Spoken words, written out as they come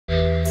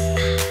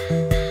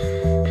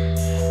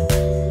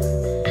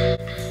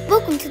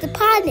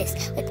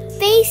Podnas with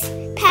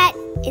Phace, Pat,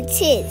 and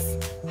Tiz.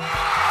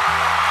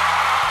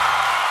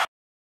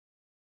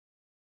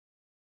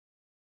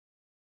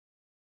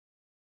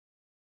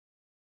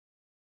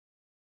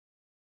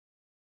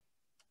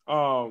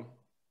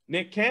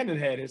 Nick Cannon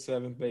had his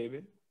seventh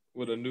baby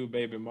with a new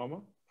baby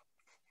mama.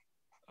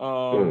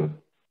 And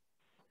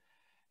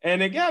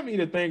it got me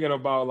to thinking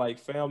about like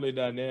family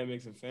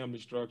dynamics and family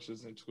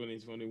structures in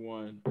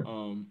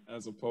 2021,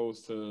 as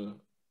opposed to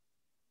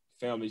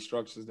family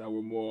structures that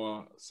were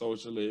more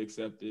socially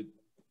accepted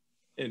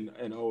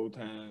in old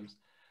times.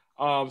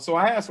 So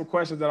I have some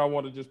questions that I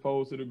want to just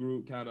pose to the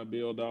group, kind of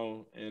build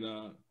on.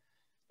 And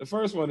the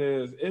first one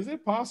is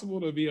it possible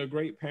to be a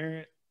great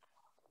parent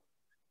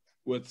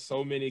with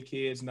so many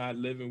kids not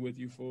living with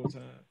you full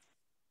time?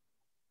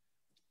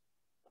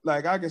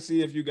 Like I can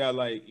see if you got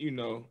like,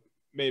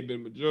 maybe the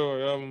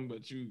majority of them,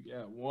 but you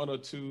got one or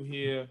two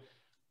here.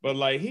 But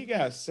like he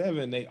got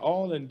 7, they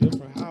all in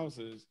different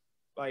houses.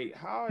 Like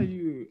how are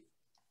you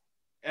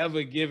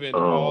ever giving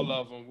all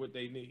of them what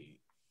they need?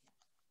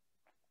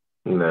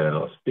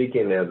 Now,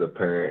 speaking as a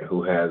parent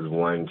who has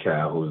one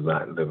child who's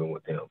not living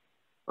with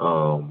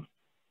him,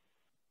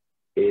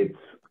 it's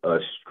a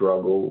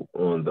struggle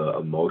on the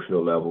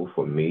emotional level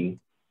for me,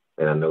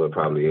 and I know it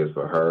probably is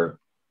for her.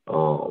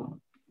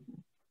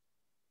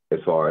 As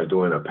far as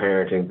doing a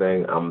parenting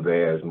thing, I'm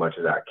there as much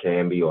as I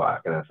can be,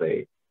 or can I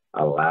say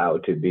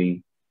allowed to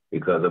be,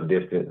 because of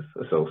distance.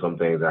 So some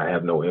things I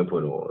have no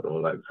input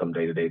on like some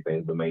day-to-day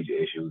things, but major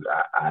issues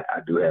I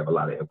do have a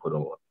lot of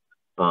input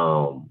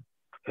on.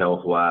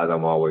 Health-wise,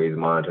 I'm always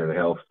monitoring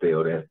health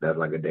still. That's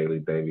like a daily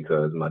thing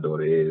because my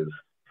daughter is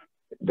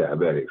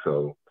diabetic,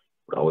 so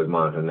I'm always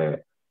monitoring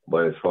that.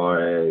 But as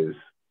far as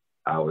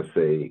I would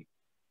say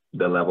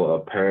the level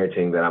of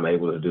parenting that I'm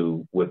able to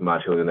do with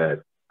my children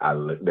that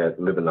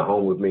live in the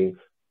home with me,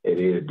 it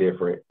is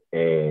different,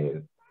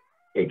 and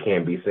it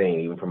can be seen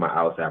even from an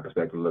outside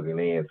perspective looking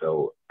in.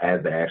 So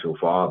as the actual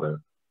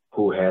father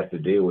who has to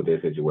deal with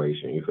this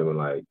situation, you feel me?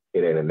 Like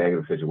it ain't a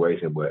negative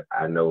situation, but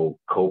I know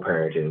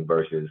co-parenting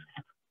versus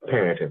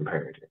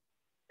parenting.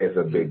 It's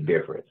a big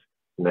difference.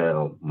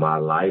 Now, my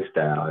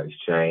lifestyle has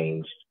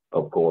changed,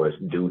 of course,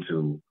 due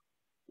to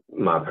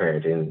my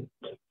parenting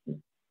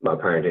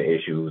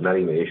issues, not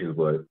even issues,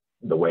 but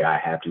the way I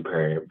have to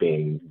parent,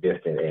 being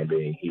distant and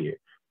being here.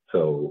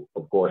 So,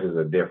 of course, there's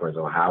a difference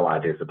on how I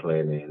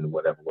discipline and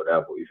whatever,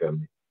 you feel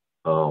me?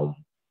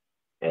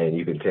 And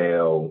you can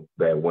tell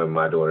that when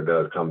my daughter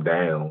does come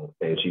down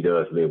and she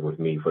does live with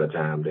me for the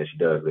time that she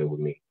does live with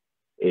me,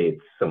 it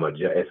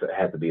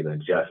has to be an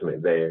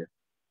adjustment there.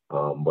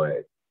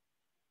 But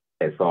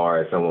as far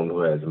as someone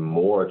who has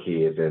more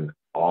kids and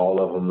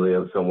all of them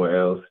live somewhere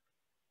else,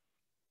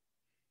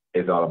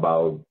 it's all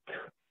about,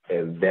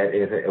 and that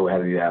is, it will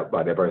have to be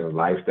about that person's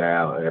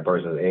lifestyle and that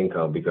person's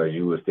income, because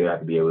you would still have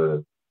to be able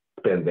to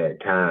spend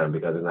that time,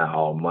 because it's not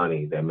all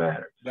money that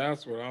matters.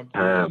 That's what I'm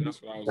time.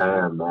 That's what I was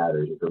time saying.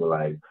 matters. So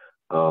like,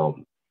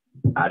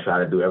 I try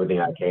to do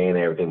everything I can,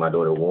 everything my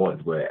daughter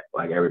wants, but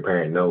like every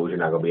parent knows, you're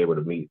not gonna be able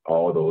to meet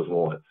all those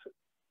wants,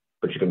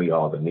 but you can meet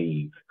all the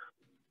needs.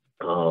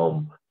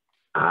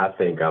 I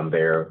think I'm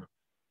there,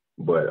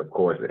 but of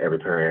course, every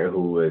parent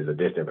who is a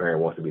distant parent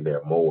wants to be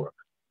there more.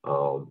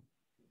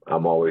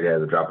 I'm always at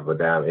the drop of a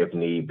dime if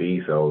need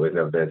be. So it's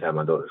never been a time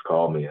my daughter's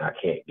called me and I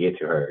can't get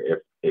to her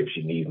if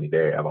she needs me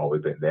there. I've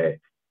always been there.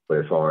 But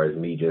as far as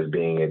me just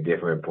being at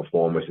different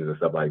performances and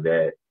stuff like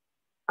that,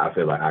 I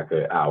feel like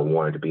I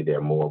wanted to be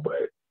there more.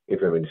 But if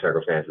the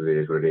circumstances, it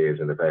is what it is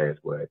in the past.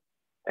 But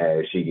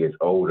as she gets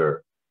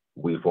older,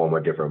 we form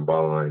a different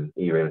bond,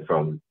 even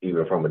from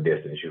a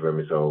distance. You feel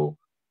me? So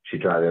she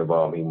tried to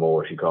involve me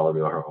more. She called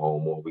me on her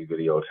own more. We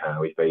video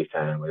time, we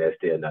FaceTime, but that's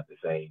still not the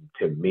same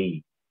to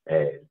me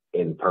as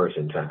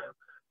in-person time.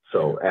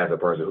 So as a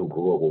person who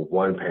grew up with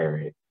one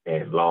parent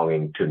and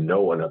longing to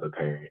know another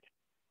parent,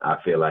 I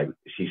feel like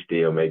she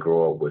still may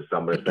grow up with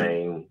some of the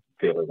same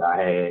feelings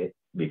I had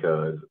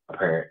because a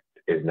parent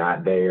is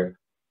not there.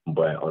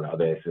 But on the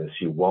other instance,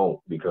 she won't,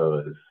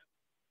 because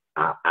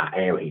I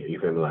am here. You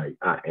feel me? Like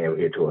I am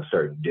here to a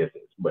certain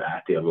distance, but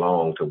I still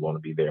long to want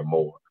to be there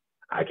more.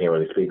 I can't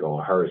really speak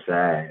on her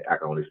side. I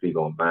can only speak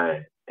on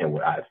mine and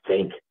what I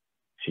think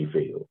she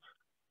feels.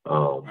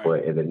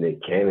 But in the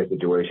Nick Cannon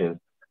situation,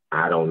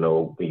 I don't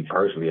know me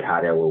personally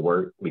how that would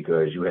work,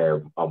 because you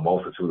have a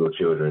multitude of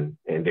children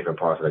in different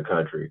parts of the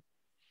country.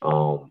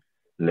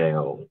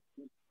 Now,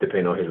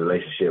 depending on his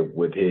relationship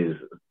with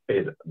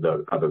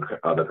the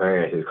other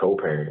parent, his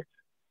co-parent,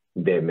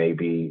 that may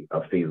be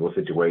a feasible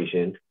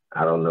situation.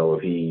 I don't know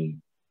if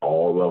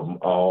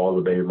all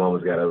the baby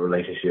mamas got a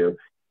relationship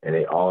and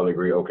they all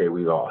agree, okay,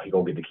 he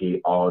gonna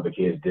get all the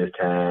kids this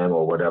time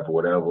or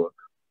whatever,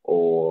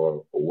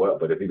 or what.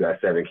 But if you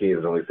got 7 kids,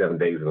 it's only 7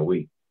 days in a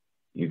week.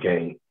 You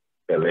can't,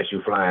 unless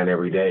you flying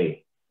every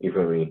day. You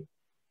feel me?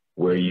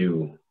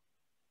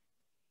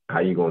 How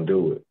you gonna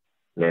do it?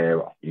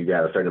 Now you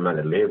got a certain amount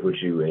that live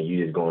with you, and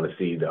you just going to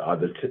see the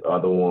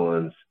other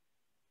ones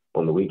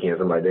on the weekends,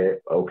 something like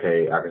that.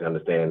 Okay, I can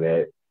understand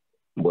that.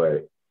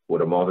 But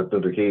with a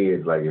multitude of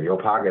kids, like if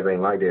your pockets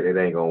ain't like that, it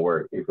ain't gonna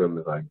work. You feel me?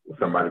 It's like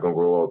somebody's gonna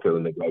grow up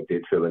feeling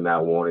neglected, feeling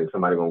not wanted.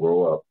 Somebody gonna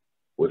grow up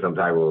with some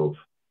type of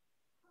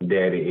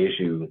daddy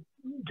issue,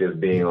 just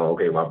being on,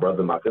 okay, my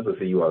brother, my sister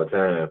see you all the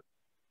time.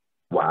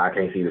 Why I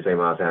can't see the same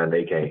amount of time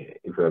they can?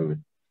 You feel me?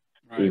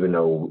 Right. Even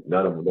though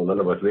none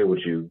of us live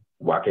with you,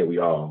 why can't we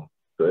all?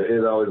 So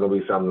it's always gonna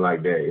be something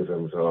like that. You feel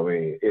me? So I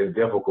mean, it's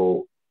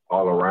difficult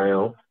all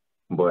around,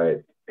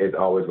 but it's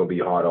always gonna be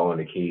harder on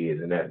the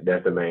kids, and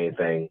that's the main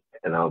thing.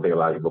 And I don't think a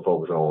lot of people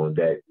focus on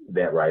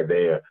that right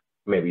there. It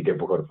may be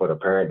difficult for the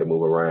parent to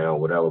move around,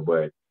 whatever,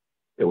 but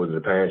it was the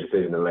parent's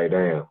decision to lay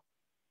down,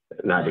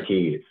 not the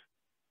kids.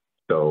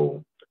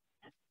 So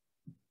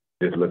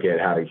just look at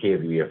how the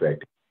kids be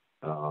affected.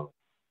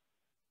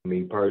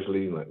 Me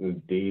personally, like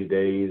these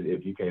days,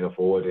 if you can't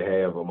afford to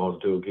have a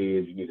multitude of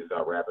kids, you need to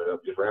start wrapping it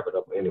up. Just wrap it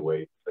up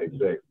anyway, safe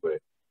sex.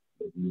 But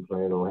if you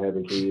plan on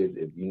having kids,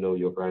 if you know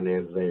your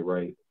finances ain't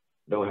right,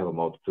 don't have a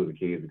multitude of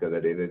kids, because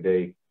at the end of the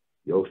day,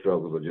 your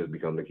struggles will just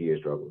become the kids'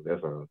 struggles.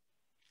 That's all.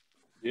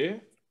 Yeah.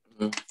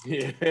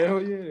 Yeah,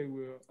 hell yeah, they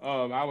will.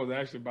 I was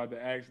actually about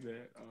to ask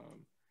that.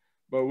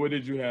 But what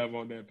did you have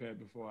on that, Pat,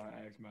 before I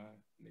ask my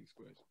next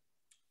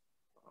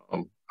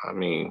question? I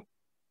mean,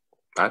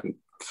 I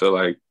feel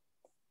like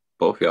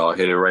both y'all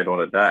hit it right on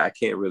the dot. I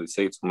can't really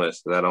say too much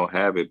because I don't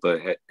have it,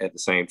 but at the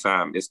same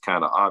time, it's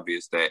kind of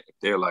obvious that if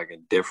they're like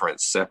in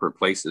different separate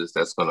places,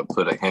 that's going to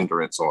put a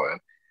hindrance on.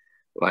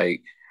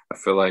 Like, I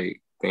feel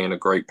like being a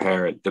great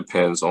parent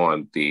depends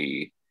on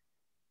the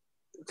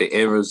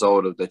end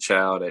result of the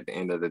child at the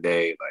end of the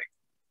day,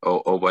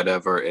 like, or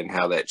whatever, and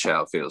how that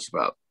child feels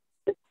about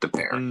the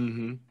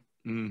parent.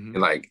 Mm-hmm.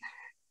 Mm-hmm.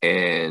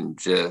 And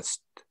just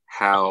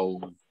how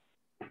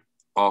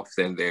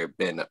often they've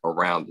been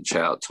around the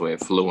child to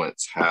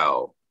influence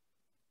how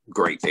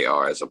great they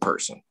are as a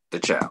person, the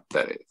child,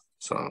 that is.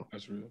 So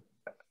that's real.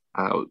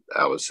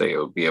 I would say it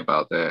would be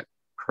about that,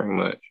 pretty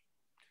much.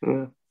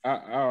 Yeah.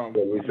 Let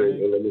me say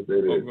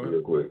this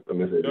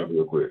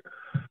real quick.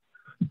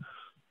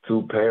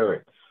 Two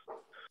parents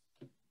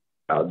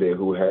out there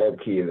who have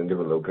kids in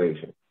different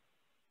locations.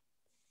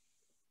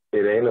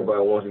 It ain't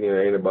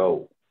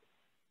about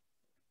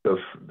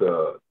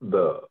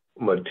the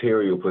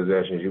material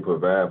possessions you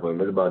provide for them.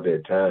 It's about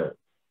their time.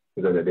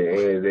 Because at the end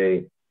of the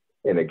day,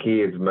 in a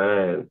kid's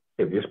mind,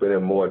 if you're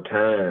spending more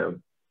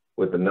time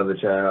with another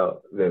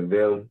child than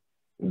them,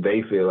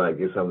 they feel like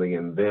it's something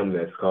in them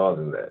that's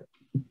causing that.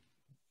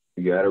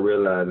 You got to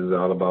realize it's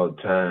all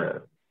about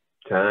time.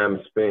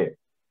 Time spent.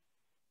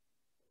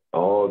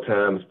 All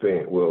time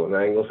spent. Well,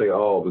 I ain't going to say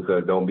all,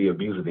 because don't be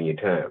abusive in your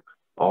time.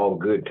 All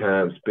good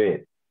time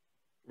spent.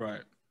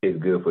 Right. Is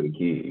good for the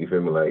kid. You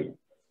feel me? Like,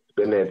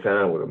 spend that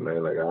time with them,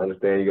 man. Like, I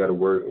understand you got to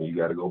work and you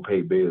got to go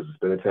pay bills.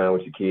 Spending time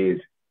with your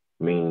kids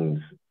means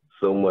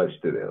so much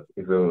to them.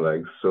 You feel me?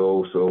 Like,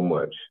 so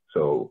much.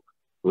 So,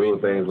 little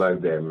things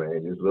like that,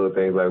 man. Just little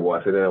things like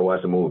sit down and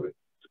watch a movie.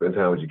 Spend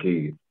time with your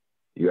kids.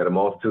 You got a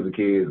multitude of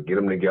kids. Get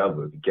them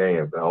together if you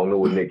can. I don't know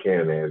what Nick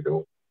Cannon is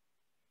doing.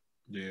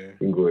 Yeah. You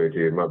can go ahead,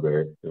 Ted. My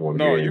bad.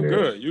 No, you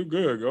good. You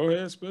good. Go ahead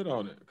and spit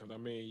on it. Because, I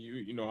mean,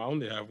 you know, I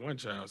only have one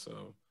child,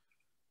 so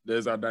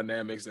there's our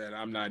dynamics that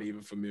I'm not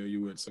even familiar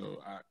with.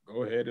 So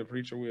go ahead and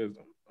preach your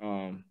wisdom.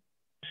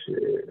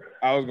 Shit.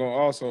 I was gonna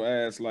also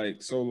ask,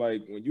 like,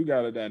 when you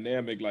got a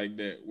dynamic like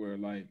that, where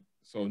like,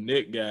 so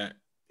Nick got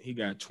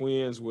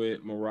twins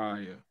with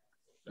Mariah,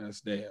 that's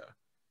there.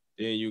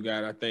 Then you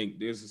got, I think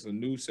this is a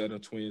new set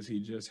of twins he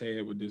just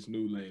had with this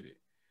new lady,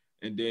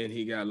 and then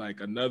he got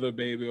like another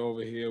baby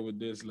over here with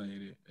this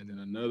lady, and then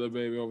another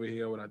baby over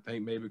here with, I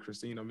think maybe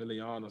Christina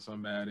Milian or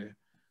somebody.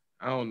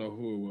 I don't know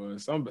who it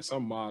was,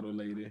 some model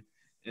lady,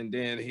 and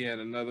then he had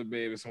another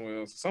baby somewhere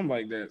else, something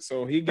like that.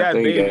 So he got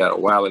He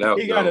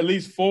got at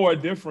least 4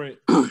 different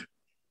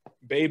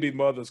baby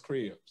mothers'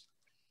 cribs.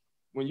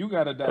 When you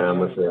got a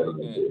dynamic like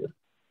that,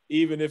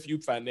 even if you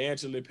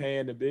financially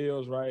paying the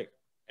bills, right,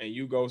 and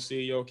you go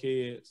see your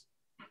kids,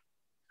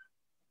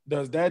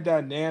 does that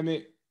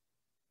dynamic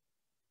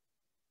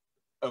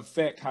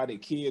affect how the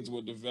kids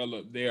will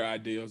develop their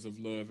ideas of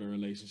love and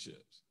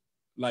relationships?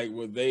 Like,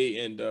 will they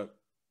end up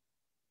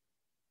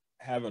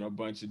having a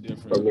bunch of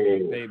different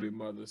baby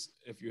mothers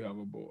if you have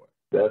a boy?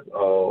 That's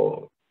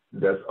all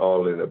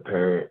in the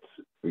parents,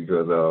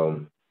 because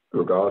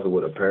regardless of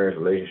what a parent's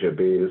relationship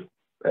is,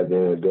 at the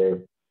end of the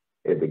day,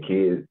 if the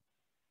kid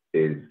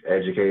is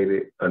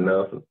educated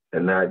enough,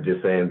 and not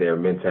just saying their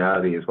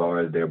mentality as far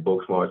as their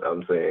book smarts,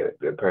 I'm saying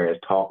their parents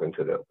talking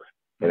to them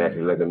and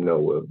actually let them know,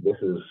 well, this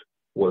is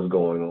what's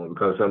going on.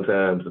 Because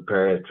sometimes the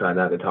parents try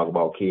not to talk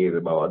about kids,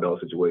 about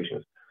adult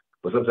situations.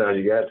 But sometimes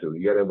you got to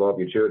involve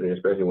your children,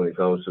 especially when it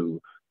comes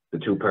to the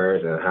two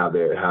parents and how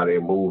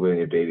they're moving,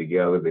 if they're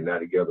together, if they're not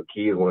together.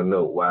 Kids want to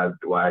know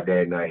why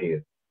dad not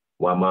here,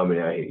 why mommy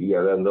not here. You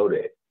gotta let them know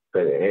that,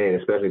 and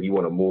especially if you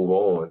want to move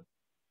on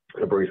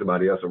and bring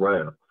somebody else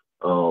around.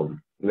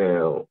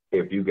 Now,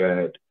 if you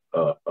got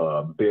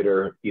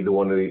bitter,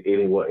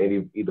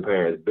 either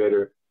parent's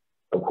bitter,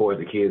 of course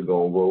the kid's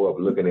gonna grow up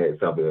looking at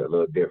something a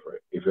little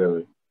different. You feel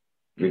me?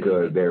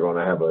 Because they're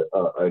gonna have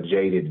a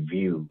jaded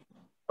view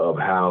of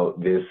how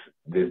this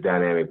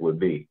dynamic would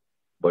be.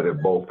 But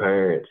if both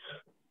parents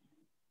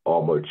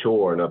are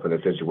mature enough in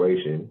a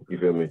situation, you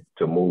feel me,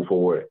 to move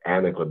forward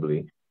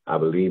amicably, I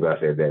believe I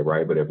said that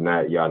right. But if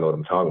not, y'all know what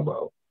I'm talking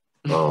about.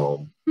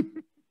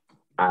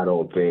 I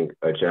don't think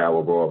a child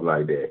will grow up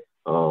like that.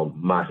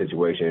 My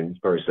situation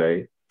per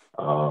se,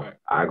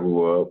 I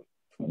grew up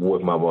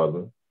with my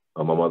mother.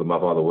 My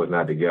father was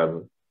not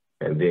together.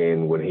 And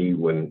then when he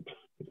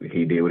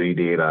did what he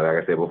did, like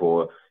I said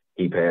before,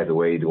 he passed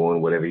away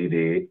doing whatever he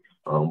did.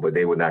 But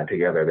they were not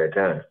together at that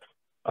time.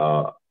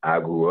 I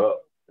grew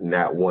up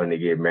not wanting to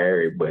get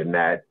married, but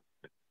not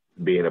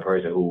being a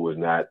person who was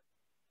not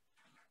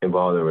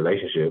involved in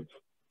relationships.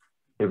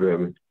 You feel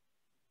me?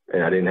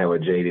 And I didn't have a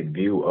jaded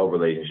view of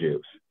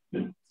relationships.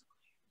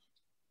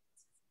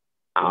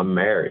 I'm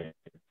married.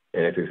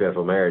 And a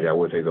successful marriage, I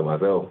would say so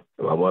myself.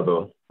 And my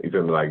mother, you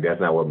feel me, like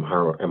that's not what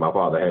her and my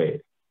father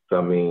had. So,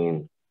 I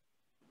mean,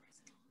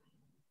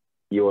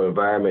 your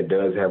environment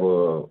does have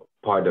a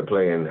part to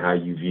play in how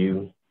you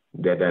view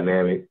that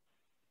dynamic.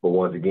 But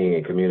once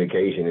again,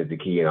 communication is the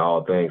key in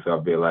all things. So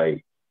I feel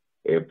like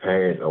if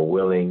parents are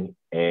willing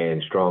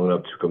and strong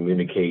enough to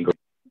communicate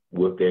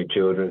with their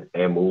children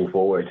and move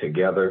forward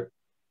together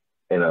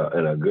in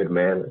a good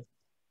manner,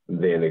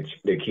 then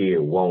the kid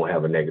won't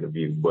have a negative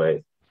view.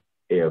 But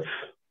if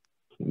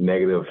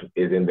negative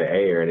is in the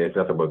air and there's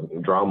nothing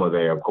but drama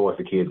there, of course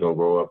the kid's gonna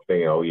grow up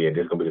thinking, oh yeah,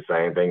 this gonna be the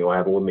same thing gonna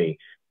happen with me,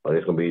 or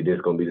this gonna be the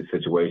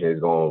situation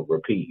is gonna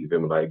repeat. You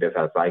feel me? Like that's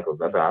how I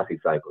see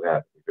cycles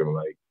happen. You feel me?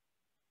 Like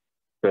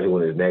especially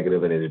when it's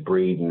negative and it's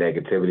breeding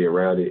negativity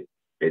around it,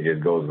 it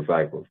just goes in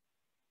cycles.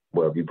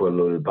 But if you put a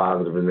little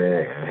positive in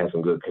there and have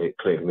some good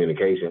clear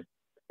communication,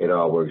 it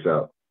all works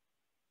out.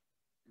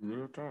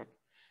 Real talk.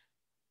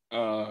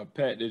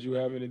 Pat, did you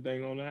have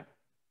anything on that?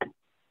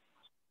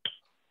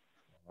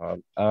 I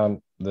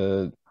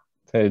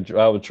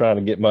was trying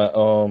to get my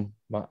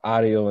my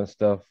audio and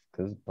stuff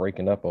because it's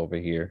breaking up over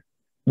here.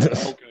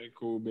 Okay,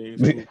 cool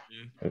beans.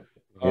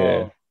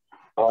 Yeah.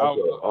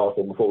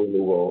 Also, before we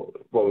move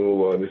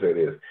on, let me say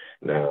this.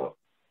 Now,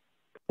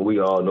 we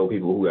all know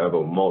people who have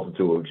a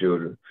multitude of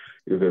children,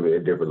 you feel me,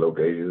 at different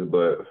locations,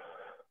 but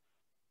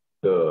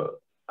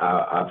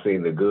I've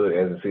seen the good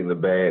and I've seen the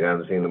bad, and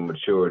I've seen the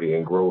maturity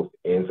and growth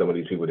in some of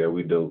these people that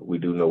we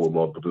do know with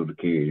multitude of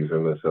kids, you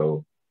feel me?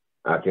 So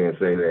I can't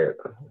say that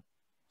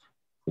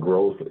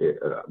growth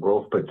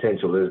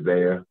potential is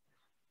there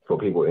for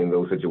people in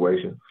those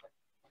situations,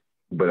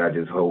 but I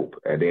just hope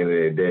at the end of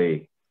the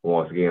day,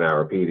 once again, I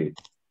repeat it,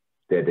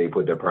 that they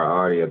put the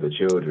priority of the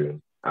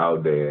children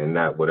out there and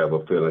not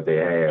whatever feeling they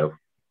have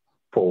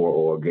for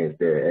or against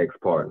their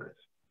ex-partners.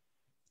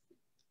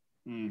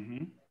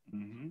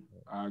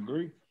 I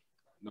agree.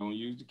 Don't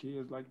use the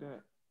kids like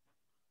that.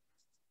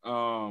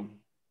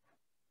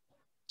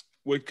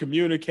 With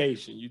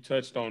communication, you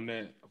touched on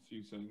that a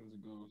few seconds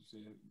ago. You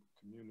said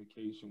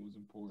communication was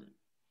important.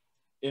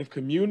 If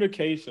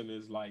communication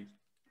is like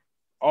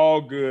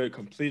all good,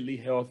 completely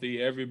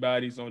healthy,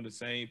 everybody's on the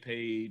same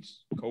page,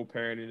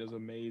 co-parenting is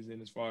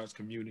amazing as far as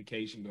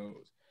communication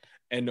goes,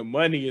 and the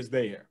money is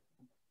there,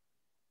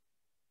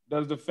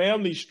 does the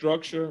family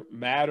structure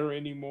matter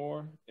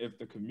anymore if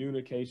the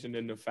communication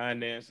and the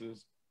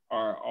finances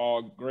are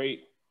all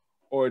great?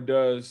 Or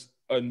does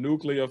a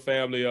nuclear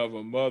family of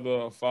a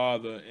mother, a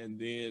father, and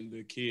then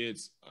the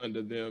kids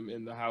under them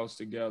in the house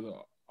together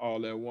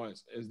all at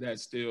once, is that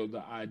still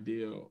the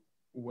ideal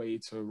way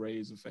to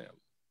raise a family?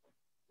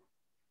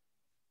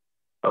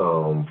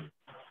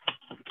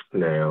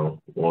 Now,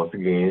 once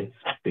again,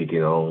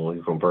 speaking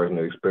only from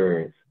personal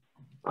experience,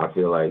 I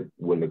feel like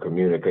when the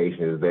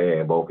communication is there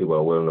and both people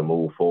are willing to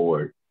move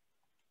forward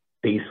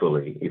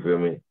peacefully, you feel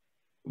me?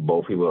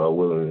 Both people are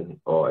willing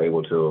or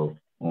able to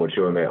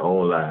mature in their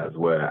own lives,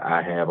 where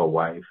I have a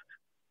wife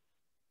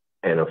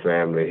and a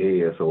family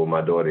here. So when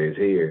my daughter is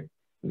here,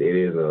 it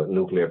is a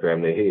nuclear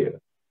family here.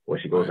 When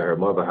she goes to her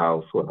mother's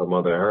house with her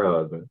mother and her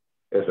husband,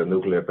 it's a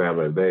nuclear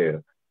family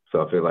there.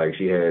 So I feel like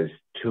she has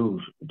two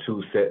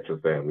sets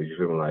of families, you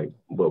feel me? Like,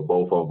 but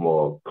both of them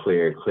are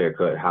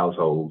clear-cut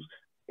households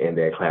in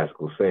that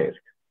classical sense.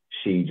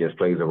 She just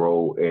plays a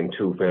role in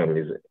two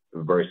families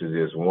versus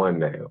just one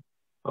now.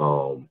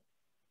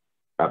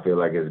 I feel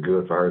like it's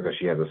good for her because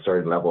she has a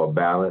certain level of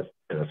balance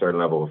and a certain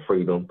level of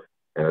freedom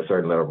and a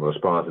certain level of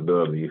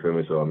responsibility, you feel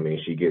me? So, I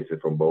mean, she gets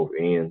it from both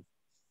ends,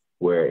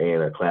 where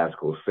in a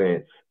classical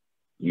sense,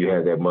 you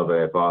have that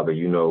mother and father,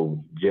 you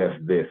know,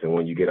 just this. And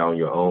when you get on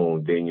your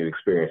own, then you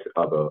experience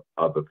other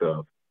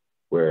stuff.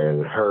 Where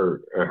in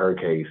her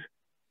case,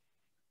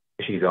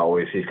 she's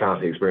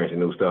constantly experiencing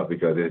new stuff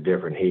because it's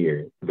different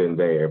here than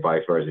there,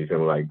 vice versa. You feel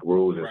me? Like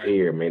rules is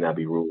here may not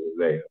be rules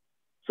there.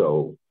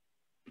 So,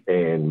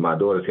 in my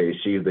daughter's case,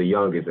 she's the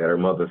youngest at her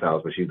mother's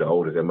house, but she's the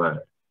oldest at mine.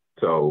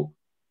 So,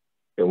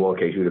 in one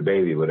case, you're the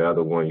baby, but the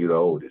other one, you're the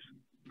oldest.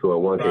 So,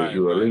 in one case,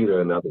 you're a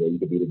leader, another one, you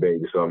could be the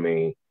baby. So, I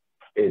mean,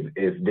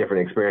 it's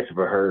different experience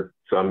for her.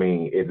 So, I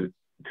mean,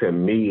 to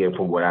me, and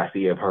from what I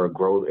see of her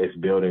growth,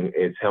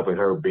 it's helping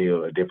her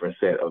build a different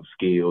set of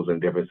skills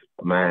and different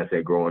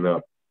mindset growing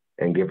up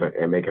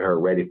and making her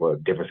ready for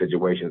different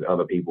situations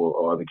other people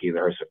or other kids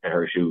in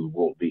her shoes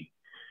won't be,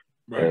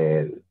 Right.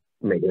 and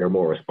making her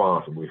more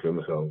responsible. You feel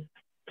me? So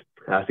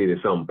I see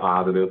there's something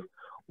positive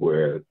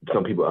where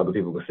other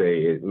people can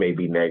say it may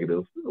be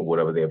negative,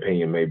 whatever their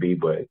opinion may be,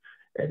 but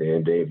at the end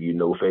of the day, if you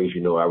know Phace,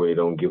 you know I really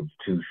don't give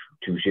two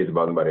shits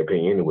about anybody's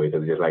opinion anyway,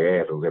 because it's just like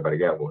assholes, everybody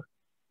got one.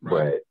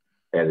 Right.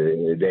 But at the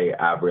end of the day,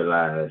 I've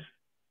realized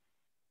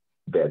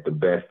that the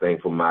best thing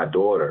for my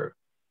daughter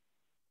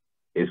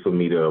is for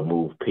me to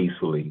move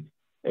peacefully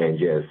and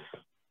just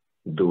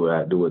do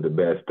it the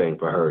best thing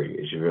for her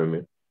is, you feel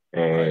me?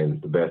 And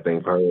Right. the best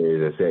thing for her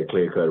is to set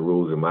clear-cut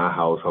rules in my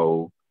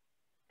household,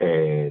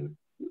 and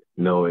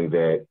knowing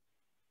that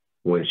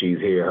when she's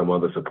here, her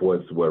mother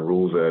supports what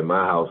rules are in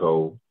my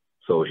household,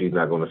 so she's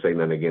not going to say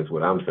nothing against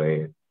what I'm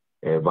saying,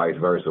 and vice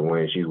versa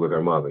when she's with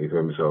her mother, you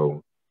feel me?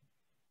 So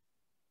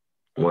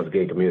once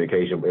again,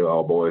 communication, it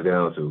all boils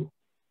down to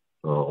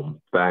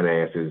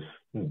finances.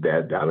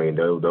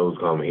 Those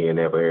come here and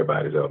there for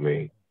everybody. So I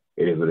mean,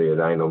 it is what it is.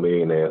 I ain't no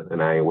millionaire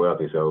and I ain't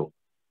wealthy, so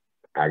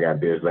I got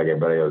bills like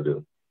everybody else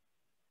do.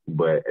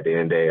 But at the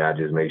end of the day, I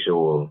just make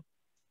sure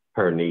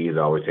her needs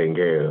are always taken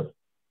care of.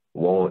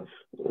 Wants,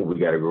 we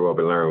got to grow up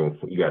and learn.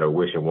 You got to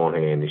wish and want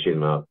hand and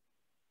shit up.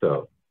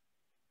 So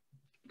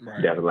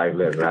that's a life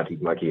lesson I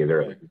teach my kids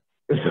early.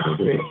 So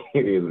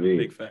it is what it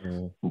is. Big facts.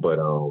 But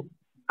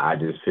I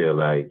just feel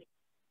like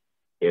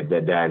if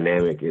the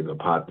dynamic is a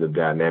positive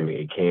dynamic,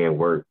 it can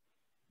work,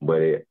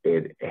 but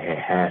it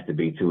has to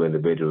be two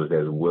individuals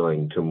that's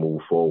willing to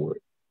move forward.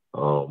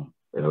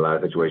 In a lot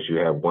of situations, you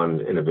have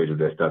one individual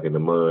that's stuck in the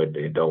mud,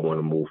 they don't want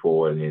to move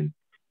forward, and then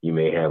you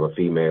may have a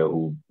female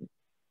who,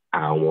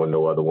 I don't want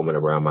no other woman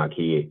around my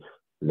kid.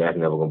 That's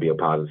never going to be a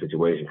positive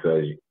situation,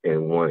 because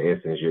in one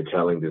instance, you're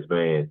telling this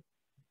man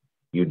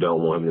you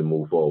don't want him to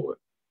move forward.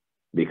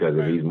 Because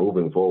if he's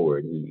moving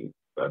forward,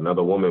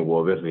 another woman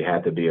will eventually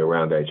have to be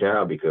around that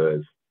child,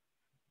 because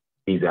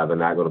he's either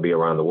not going to be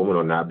around the woman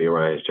or not be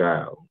around his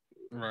child.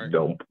 Right.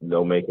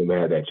 Don't make him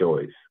have that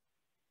choice.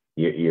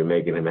 You're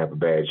making him have a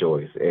bad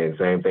choice. And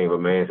same thing, if a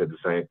man said the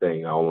same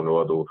thing, I don't know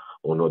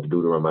what to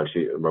do to run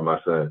my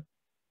son.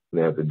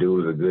 Now, if the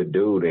dude is a good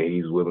dude and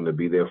he's willing to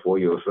be there for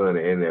your son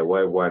and that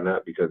wife, why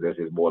not? Because that's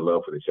just more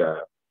love for the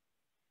child.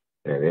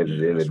 And at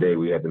the end of the day,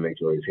 we have to make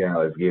sure his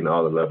child is getting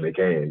all the love they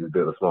can. Just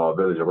build a small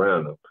village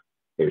around them.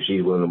 If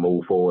she's willing to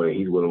move forward and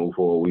he's willing to move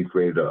forward, we've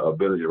created a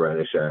village around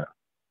his child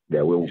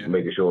that we're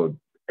making sure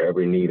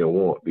every need and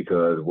want,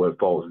 because what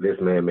faults this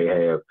man may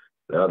have,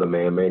 the other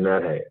man may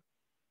not have.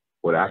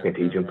 What I can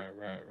teach him,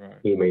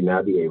 he may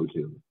not be able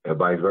to, and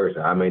vice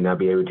versa. I may not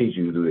be able to teach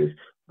you to do this,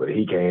 but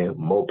he can.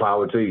 More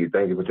power to you.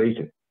 Thank you for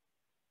teaching.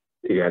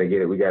 You got to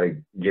get it. We got to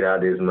get out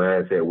of this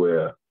mindset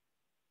where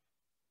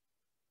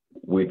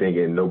we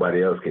thinking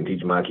nobody else can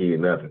teach my kid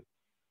nothing.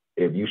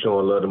 If you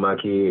showing love to my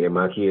kid and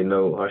my kid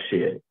know, oh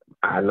shit,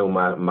 I know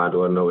my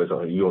daughter knows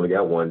you only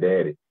got one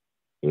daddy,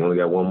 you only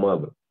got one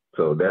mother.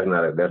 So that's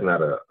not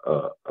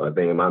a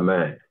thing in my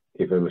mind.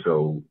 You feel me?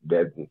 So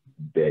that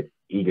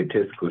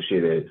egotistical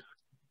shit is,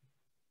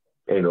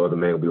 ain't no other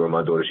man gonna be around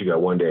my daughter. She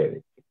got one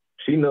daddy.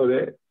 She know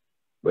that,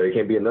 but it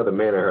can't be another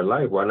man in her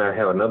life. Why not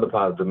have another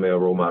positive male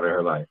role model in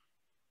her life?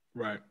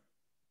 Right.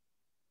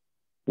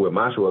 What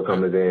my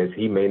shortcomings is,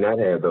 he may not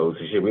have those.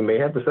 Shit, we may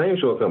have the same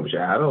shortcomings.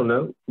 I don't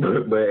know,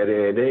 but at the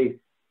end of the day,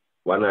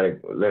 why not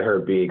let her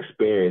be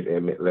experienced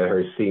and let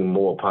her see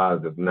more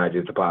positive, not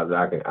just the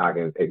positive I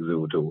can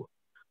exude to her.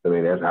 I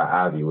mean, that's how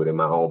I view it in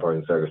my own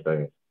personal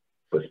circumstance.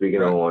 But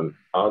speaking on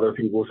other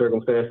people's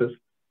circumstances,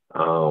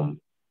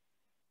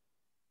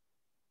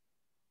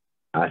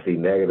 I see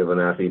negative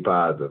and I see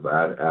positive.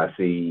 I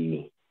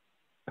see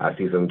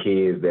some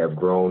kids that have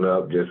grown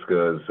up just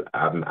because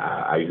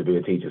I used to be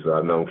a teacher, so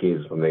I've known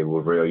kids from they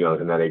were real young,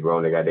 and now they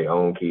grown, they got their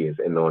own kids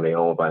and knowing their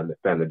own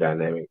family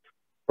dynamic,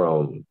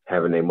 from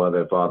having their mother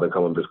and father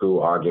coming to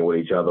school arguing with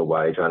each other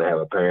while they trying to have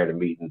a parent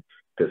meeting,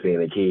 to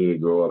seeing a kid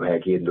grow up,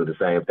 have kids do the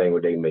same thing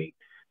with their mate.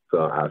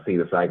 So I see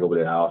the cycle, but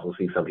then I also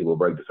see some people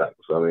break the cycle.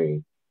 So I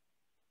mean,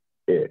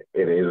 it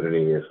is what it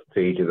is. To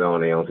each his own,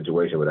 their own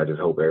situation, but I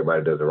just hope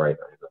everybody does the right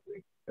thing. I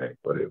mean, hey,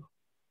 whatever.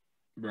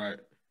 Right.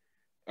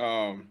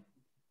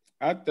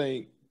 I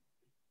think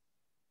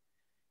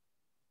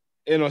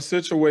in a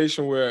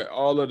situation where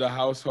all of the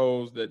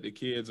households that the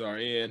kids are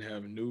in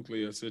have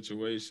nuclear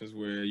situations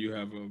where you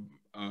have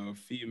a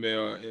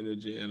female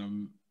energy and a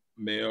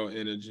male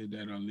energy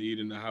that are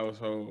leading the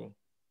household,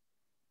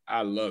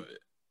 I love it.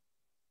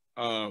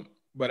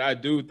 But I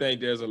do think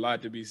there's a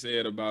lot to be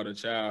said about a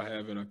child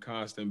having a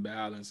constant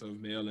balance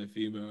of male and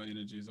female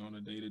energies on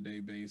a day-to-day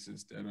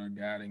basis that are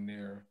guiding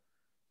their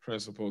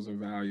principles and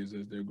values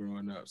as they're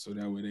growing up. So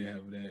that way they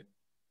have that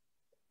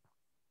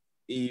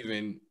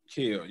even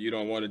kill. You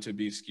don't want it to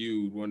be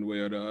skewed one way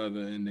or the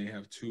other and they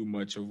have too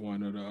much of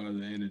one or the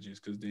other energies,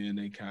 because then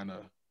they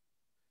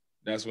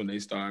that's when they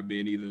start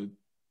being either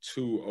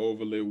too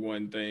overly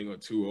one thing or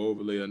too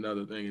overly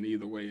another thing, and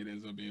either way it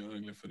ends up being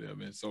ugly for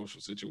them in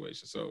social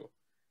situations. So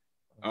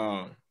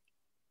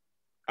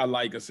I I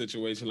like a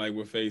situation like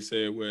what Phace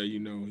said, where you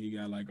know he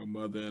got like a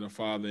mother and a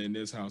father in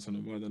this house, and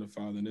a mother and a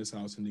father in this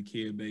house, and the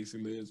kid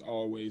basically is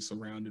always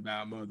surrounded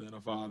by a mother and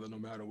a father, no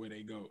matter where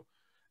they go.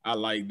 I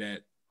like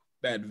that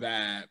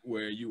vibe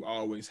where you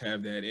always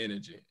have that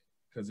energy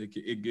because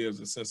it gives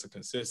a sense of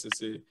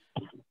consistency,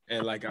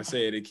 and like I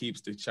said, it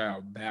keeps the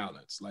child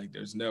balanced. Like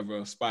there's never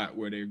a spot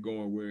where they're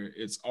going where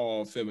it's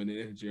all feminine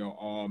energy or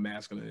all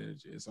masculine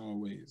energy. It's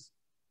always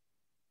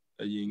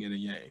a yin and a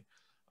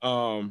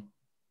yang.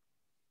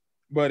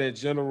 But in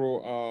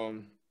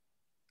general,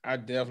 I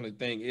definitely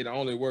think it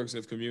only works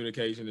if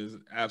communication is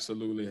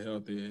absolutely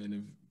healthy and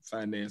if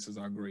finances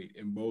are great,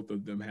 and both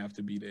of them have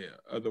to be there.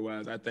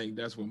 Otherwise, I think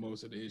that's where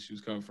most of the issues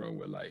come from.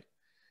 With like,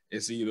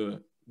 it's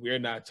either we're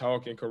not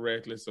talking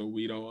correctly, so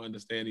we don't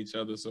understand each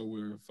other, so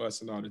we're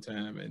fussing all the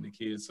time, and the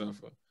kids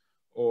suffer,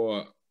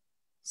 or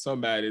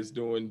somebody's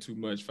doing too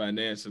much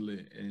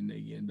financially, and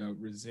they end up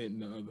resenting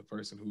the other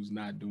person who's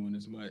not doing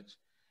as much,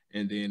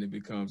 and then it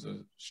becomes a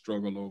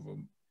struggle over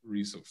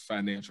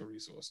financial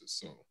resources.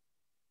 So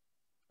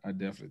I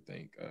definitely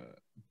think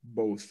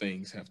both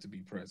things have to be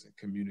present: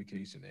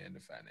 communication and the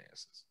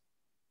finances.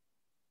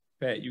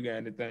 Pat, you got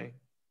anything?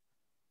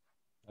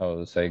 I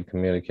would say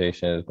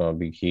communication is going to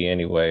be key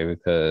anyway,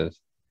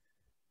 because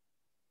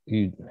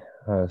I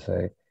would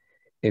say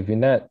if you're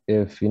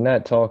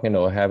not talking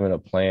or having a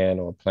plan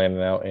or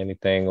planning out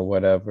anything or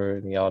whatever,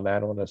 and y'all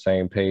not on the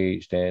same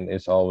page, then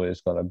it's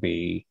always going to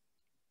be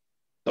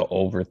the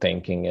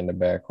overthinking in the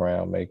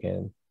background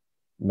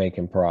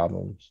making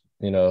problems,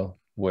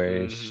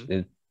 where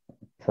it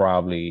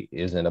probably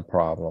isn't a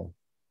problem.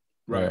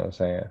 You know what I'm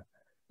saying?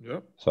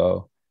 Yep.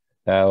 So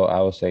now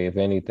I would say, if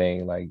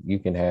anything, like you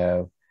can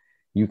have,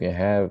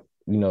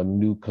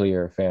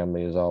 nuclear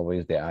family is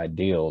always the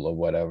ideal or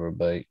whatever,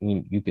 but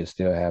you can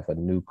still have a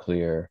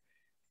nuclear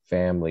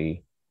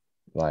family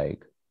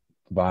like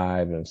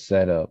vibe and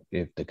setup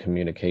if the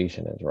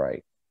communication is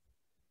right.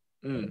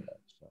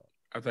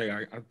 I think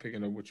I'm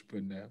picking up what you're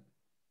putting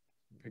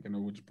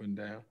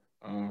down.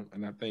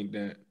 And I think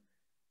that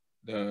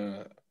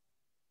the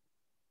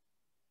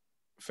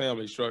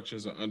family structure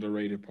is an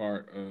underrated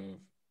part of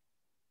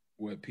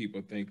what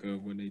people think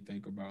of when they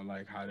think about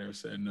like how they're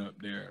setting up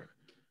their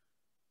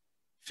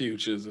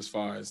futures as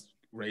far as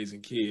raising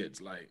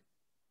kids. Like,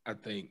 I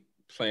think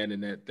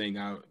planning that thing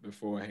out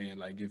beforehand,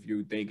 like if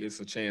you think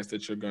it's a chance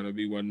that you're going to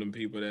be one of them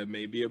people that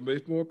may be a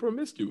bit more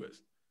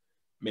promiscuous,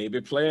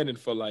 maybe planning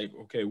for like,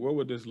 okay, what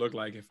would this look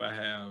like if I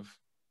have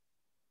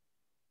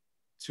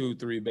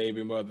 2-3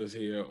 baby mothers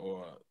here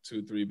or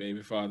 2-3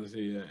 baby fathers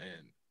here,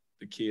 and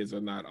the kids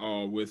are not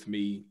all with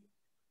me?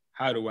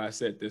 How do I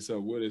set this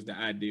up? What is the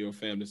ideal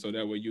family? So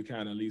that way you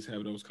kind of at least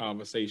have those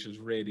conversations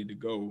ready to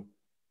go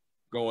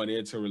going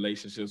into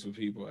relationships with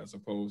people, as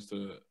opposed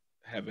to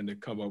having to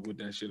come up with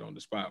that shit on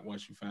the spot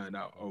once you find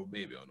out, oh,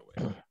 baby on the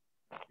way.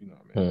 You know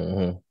what I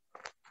mean?